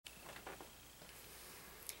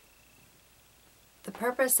The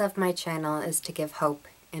purpose of my channel is to give hope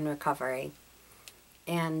in recovery,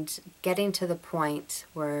 and getting to the point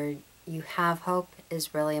where you have hope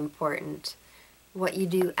is really important. What you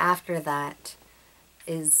do after that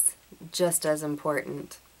is just as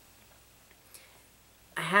important.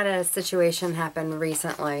 I had a situation happen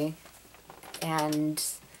recently, and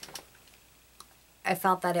I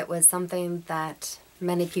felt that it was something that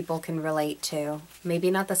many people can relate to.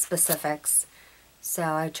 Maybe not the specifics, so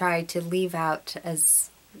I tried to leave out as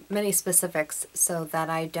many specifics so that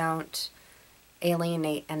I don't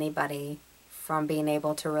alienate anybody from being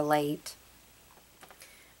able to relate.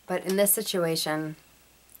 But in this situation,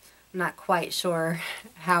 I'm not quite sure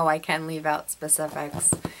how I can leave out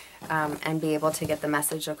specifics and be able to get the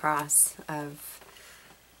message across of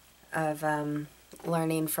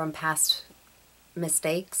learning from past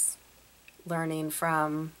mistakes, learning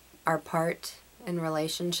from our part in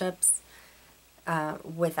relationships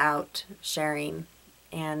without sharing.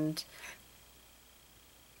 And,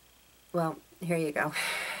 well, here you go.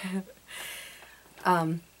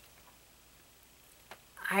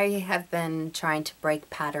 I have been trying to break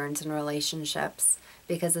patterns in relationships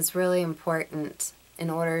because it's really important in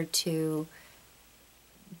order to,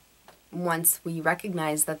 once we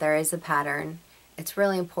recognize that there is a pattern, it's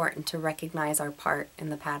really important to recognize our part in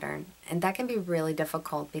the pattern. And that can be really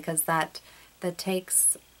difficult because that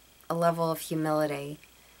takes a level of humility,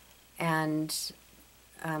 and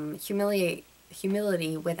humility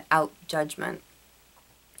without judgment.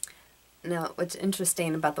 Now, what's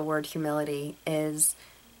interesting about the word humility is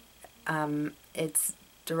it's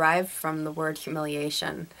derived from the word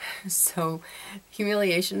humiliation. So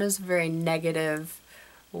humiliation is a very negative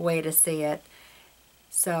way to see it.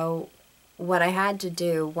 So what I had to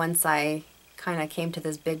do once I kind of came to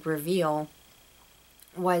this big reveal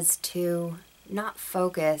was to not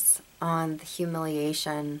focus on the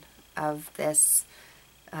humiliation of this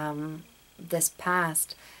this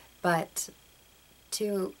past, but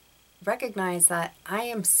to recognize that I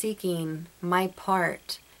am seeking my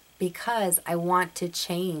part because I want to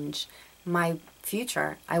change my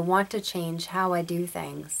future. I want to change how I do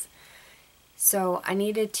things. So I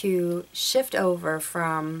needed to shift over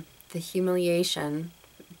from the humiliation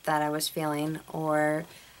that I was feeling, or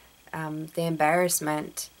the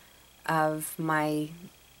embarrassment of my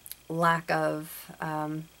lack of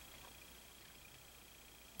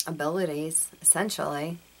abilities,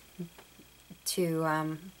 essentially, to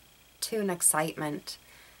an excitement.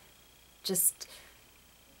 Just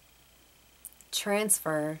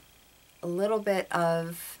transfer a little bit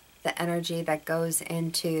of the energy that goes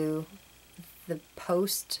into the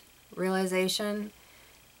post-realization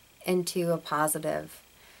into a positive.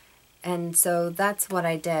 And so that's what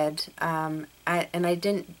I did. And I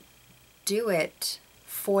didn't do it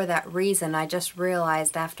for that reason. I just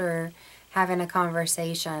realized after having a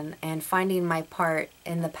conversation and finding my part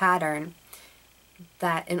in the pattern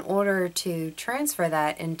that in order to transfer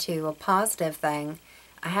that into a positive thing,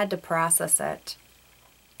 I had to process it.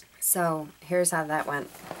 So here's how that went.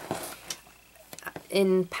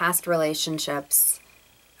 In past relationships,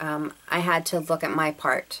 I had to look at my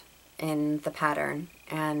part in the pattern,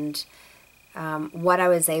 and what I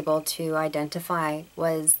was able to identify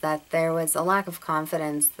was that there was a lack of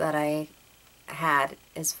confidence that I had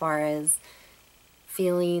as far as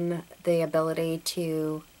feeling the ability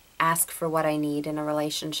to ask for what I need in a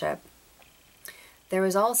relationship. There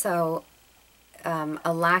was also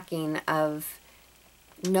a lacking of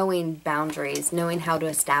knowing boundaries, knowing how to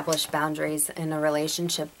establish boundaries in a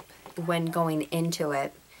relationship when going into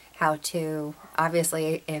it. How to,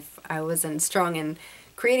 obviously, if I wasn't strong in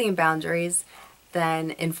creating boundaries,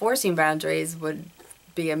 then enforcing boundaries would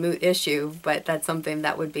be a moot issue, but that's something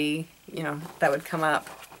that would be, that would come up.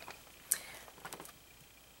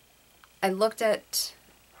 I looked at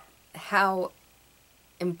how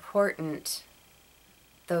important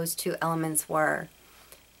those two elements were,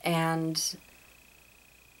 and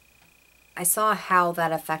I saw how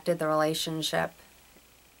that affected the relationship.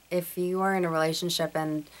 If you are in a relationship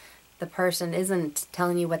and the person isn't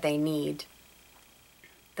telling you what they need,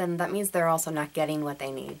 then that means they're also not getting what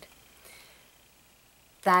they need.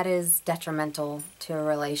 That is detrimental to a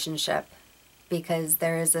relationship because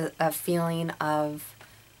there is a feeling of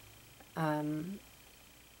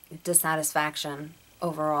dissatisfaction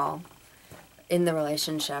overall in the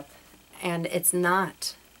relationship. And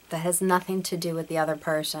that has nothing to do with the other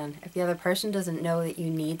person. If the other person doesn't know that you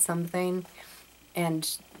need something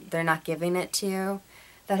and they're not giving it to you,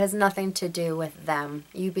 that has nothing to do with them.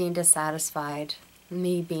 You being dissatisfied,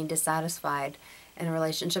 me being dissatisfied in a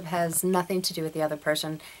relationship has nothing to do with the other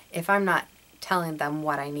person if I'm not telling them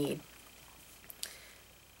what I need.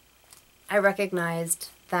 I recognized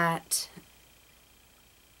that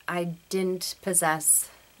I didn't possess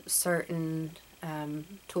certain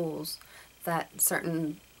tools, that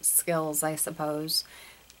certain skills, I suppose,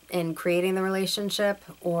 in creating the relationship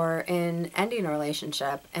or in ending a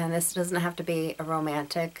relationship. And this doesn't have to be a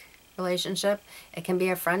romantic relationship. It can be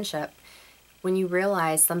a friendship. When you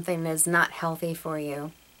realize something is not healthy for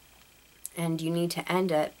you and you need to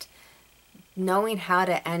end it, knowing how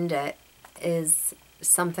to end it is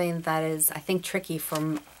something that is, I think, tricky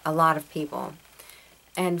for a lot of people.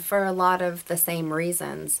 And for a lot of the same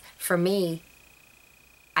reasons. For me,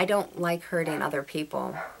 I don't like hurting other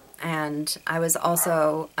people. And I was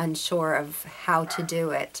also unsure of how to do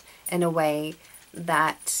it in a way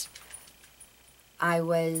that I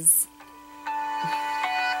was...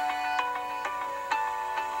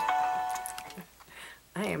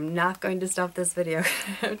 I am not going to stop this video.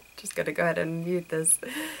 I'm just going to go ahead and mute this.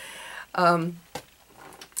 I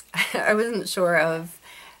wasn't sure of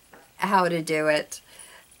how to do it.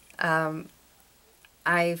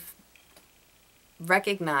 I've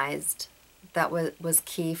recognized that was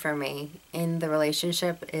key for me in the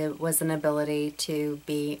relationship. It was an ability to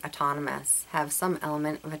be autonomous, have some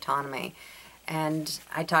element of autonomy. And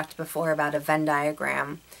I talked before about a Venn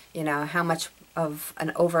diagram, you know, how much of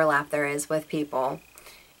an overlap there is with people.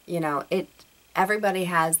 You know, everybody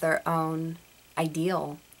has their own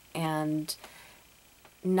ideal, and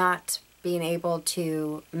not being able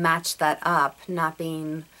to match that up, not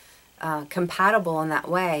being compatible in that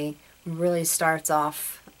way, really starts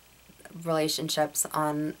off relationships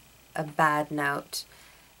on a bad note.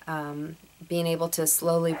 Being able to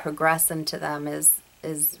slowly progress into them is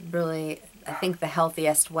really, I think, the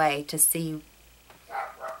healthiest way to see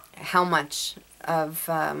how much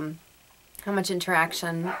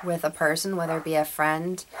interaction with a person, whether it be a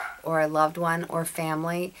friend or a loved one or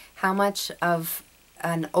family, how much of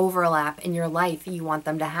an overlap in your life you want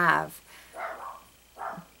them to have.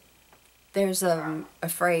 There's a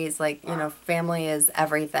phrase like, you know, family is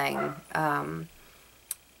everything.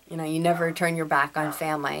 You know, you never turn your back on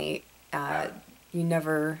family. You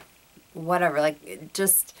never, whatever, like, it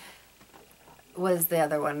just, what is the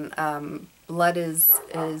other one? Blood is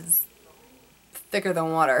thicker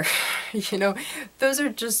than water. You know, those are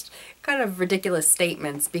just kind of ridiculous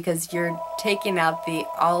statements, because you're taking out the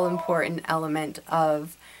all-important element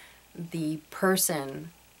of the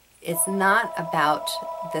person. It's not about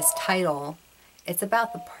this title, it's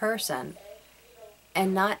about the person.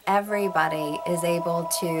 And not everybody is able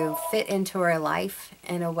to fit into our life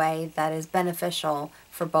in a way that is beneficial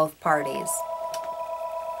for both parties.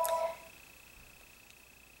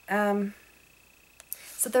 So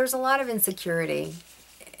there's a lot of insecurity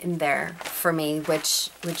in there for me, which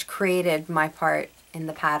created my part in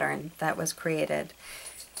the pattern that was created.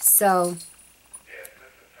 So,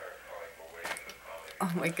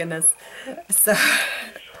 oh my goodness. So,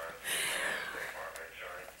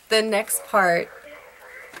 the next part,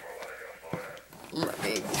 let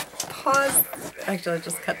me pause. Actually, I'll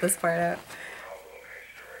just cut this part out.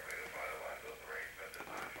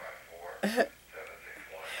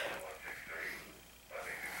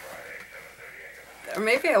 Or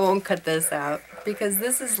maybe I won't cut this out, because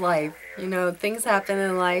this is life. You know, things happen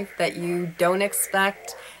in life that you don't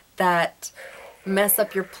expect, that mess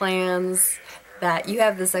up your plans, that you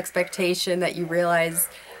have this expectation that you realize,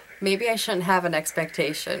 maybe I shouldn't have an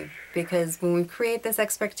expectation. Because when we create this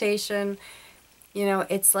expectation, you know,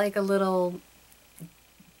 it's like a little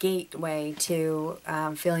gateway to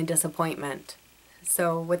feeling disappointment.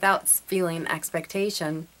 So without feeling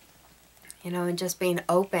expectation, you know, and just being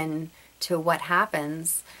open to what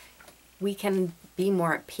happens, we can be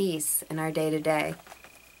more at peace in our day-to-day.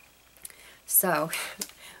 So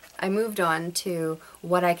I moved on to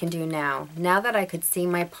what I can do now. Now that I could see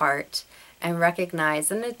my part and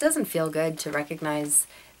recognize, and it doesn't feel good to recognize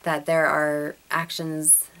that there are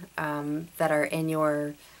actions that are in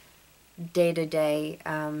your day-to-day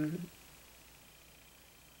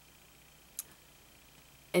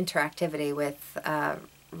interactivity with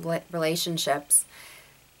relationships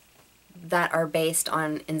that are based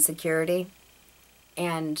on insecurity.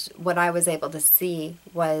 And what I was able to see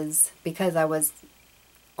was, because I was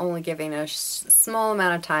only giving a small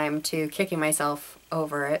amount of time to kicking myself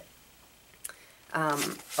over it,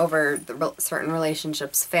 over certain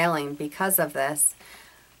relationships failing because of this,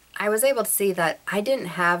 I was able to see that I didn't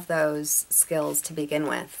have those skills to begin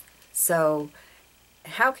with. So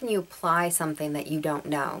how can you apply something that you don't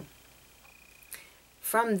know?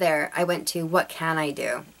 From there, I went to, what can I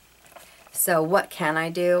do? So what can I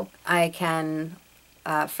do? I can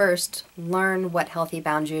first learn what healthy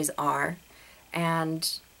boundaries are, and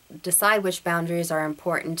decide which boundaries are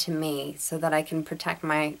important to me so that I can protect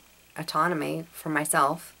my autonomy for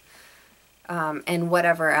myself, and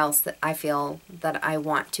whatever else that I feel that I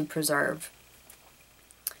want to preserve.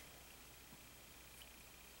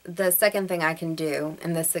 The second thing I can do,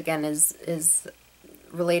 and this again is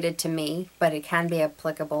related to me, but it can be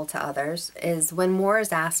applicable to others, is when more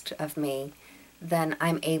is asked of me than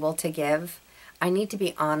I'm able to give, I need to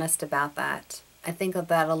be honest about that. I think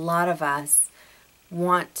that a lot of us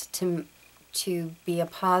want to be a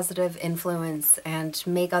positive influence and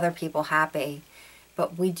make other people happy,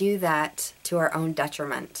 but we do that to our own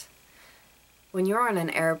detriment. When you're on an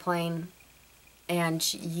airplane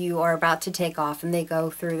and you are about to take off and they go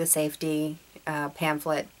through the safety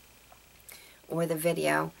pamphlet or the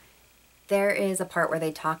video, there is a part where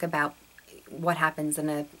they talk about what happens in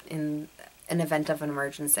an event of an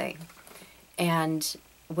emergency. And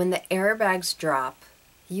when the airbags drop,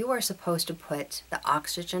 you are supposed to put the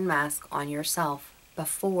oxygen mask on yourself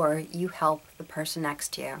before you help the person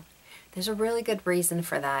next to you. There's a really good reason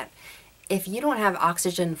for that. If you don't have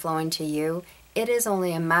oxygen flowing to you, it is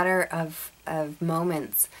only a matter of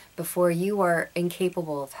moments before you are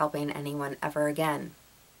incapable of helping anyone ever again.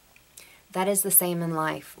 That is the same in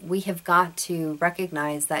life. We have got to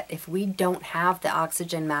recognize that if we don't have the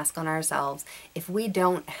oxygen mask on ourselves, if we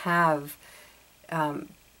don't have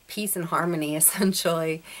peace and harmony,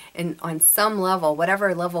 essentially, and on some level,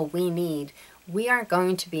 whatever level we need, we aren't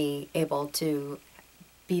going to be able to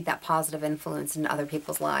be that positive influence in other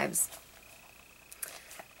people's lives.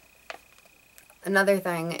 Another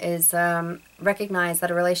thing is recognize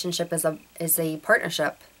that a relationship is a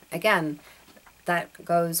partnership. Again, that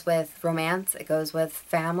goes with romance, it goes with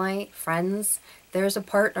family, friends. There's a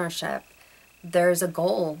partnership. There's a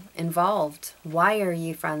goal involved. Why are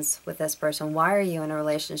you friends with this person? Why are you in a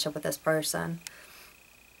relationship with this person?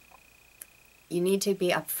 You need to be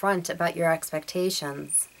upfront about your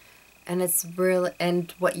expectations. And it's really,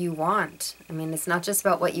 and what you want. I mean, it's not just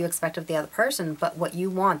about what you expect of the other person, but what you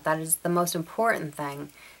want. That is the most important thing,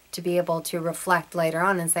 to be able to reflect later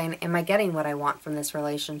on and saying, am I getting what I want from this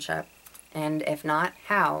relationship? And if not,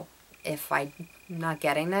 how? If I'm not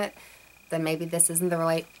getting it, then maybe this isn't the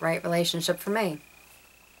right relationship for me.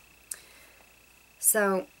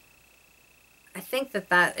 So I think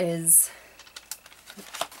that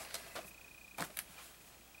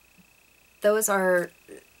those are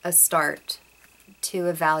a start to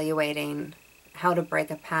evaluating how to break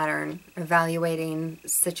a pattern, evaluating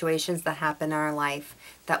situations that happen in our life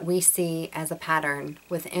that we see as a pattern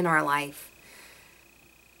within our life.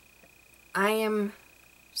 I am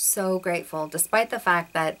so grateful, despite the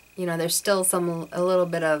fact that, there's still a little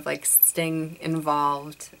bit of sting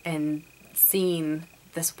involved in seeing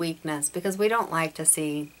this weakness, because we don't like to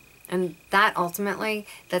see, and that ultimately,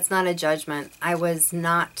 that's not a judgment. I was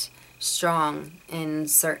not strong in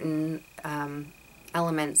certain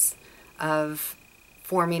elements of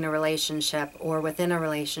forming a relationship or within a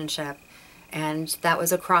relationship, and that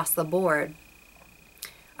was across the board.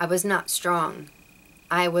 I was not strong.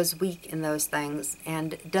 I was weak in those things,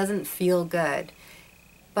 and it doesn't feel good.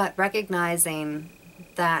 But recognizing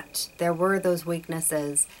that there were those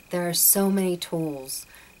weaknesses, there are so many tools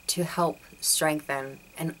to help strengthen.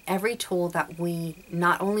 And every tool that we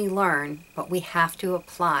not only learn, but we have to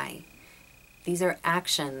apply. These are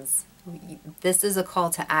actions. This is a call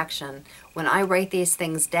to action. When I write these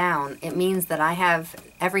things down, it means that I have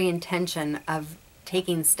every intention of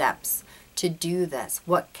taking steps to do this.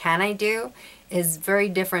 What can I do is very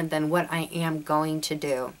different than what I am going to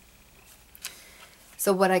do.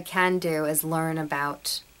 So what I can do is learn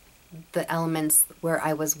about the elements where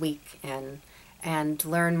I was weak in, and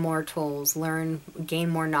learn more tools, gain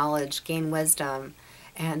more knowledge, gain wisdom,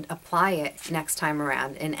 and apply it next time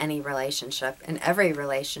around in any relationship, in every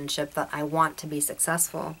relationship that I want to be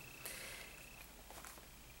successful.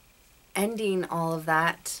 Ending all of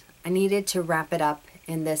that, I needed to wrap it up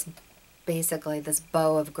in this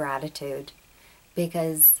bow of gratitude,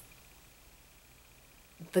 because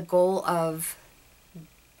the goal of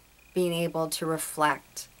being able to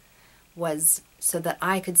reflect was so that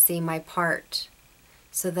I could see my part,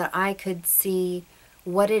 so that I could see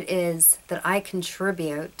what it is that I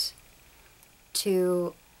contribute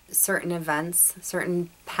to certain events, certain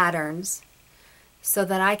patterns, so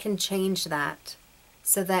that I can change that,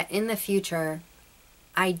 so that in the future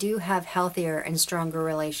I do have healthier and stronger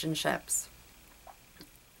relationships,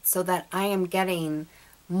 so that I am getting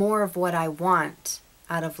more of what I want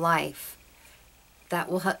out of life that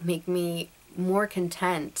will help make me more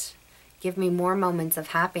content, give me more moments of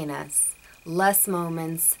happiness, less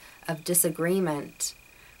moments of disagreement,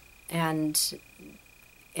 and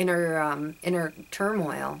inner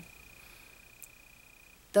turmoil.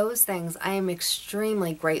 Those things I am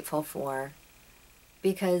extremely grateful for,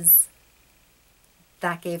 because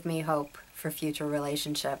that gave me hope for future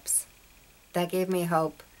relationships. That gave me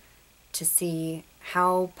hope to see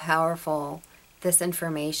how powerful this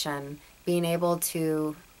information, being able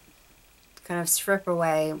to kind of strip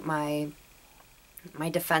away my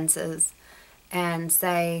defenses and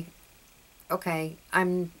say, okay,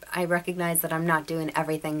 I recognize that I'm not doing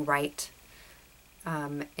everything right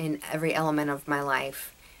in every element of my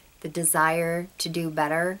life. The desire to do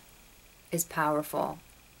better is powerful.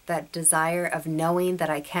 That desire of knowing that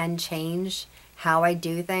I can change how I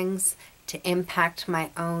do things to impact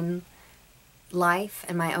my own life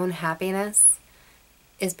and my own happiness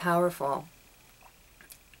is powerful.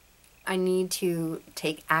 I need to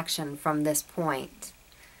take action from this point.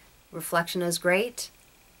 Reflection is great,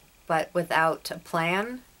 but without a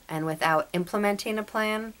plan and without implementing a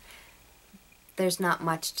plan, there's not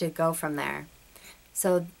much to go from there.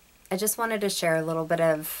 So I just wanted to share a little bit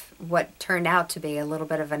of what turned out to be a little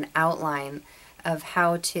bit of an outline of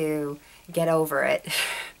how to get over it.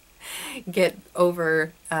 Get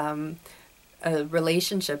over a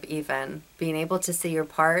relationship even. Being able to see your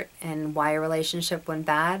part and why a relationship went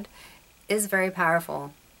bad is very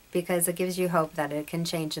powerful, because it gives you hope that it can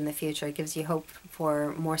change in the future. It gives you hope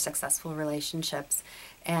for more successful relationships,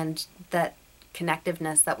 and that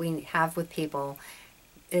connectiveness that we have with people,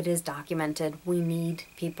 it is documented. We need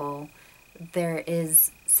people. There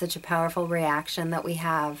is such a powerful reaction that we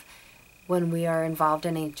have when we are involved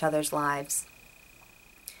in each other's lives.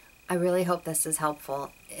 I really hope this is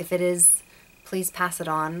helpful. If it is, please pass it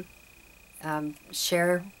on.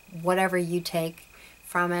 Share whatever you take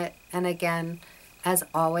from it. And again, as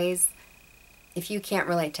always, if you can't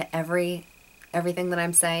relate to everything that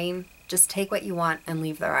I'm saying, just take what you want and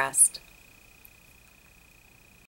leave the rest.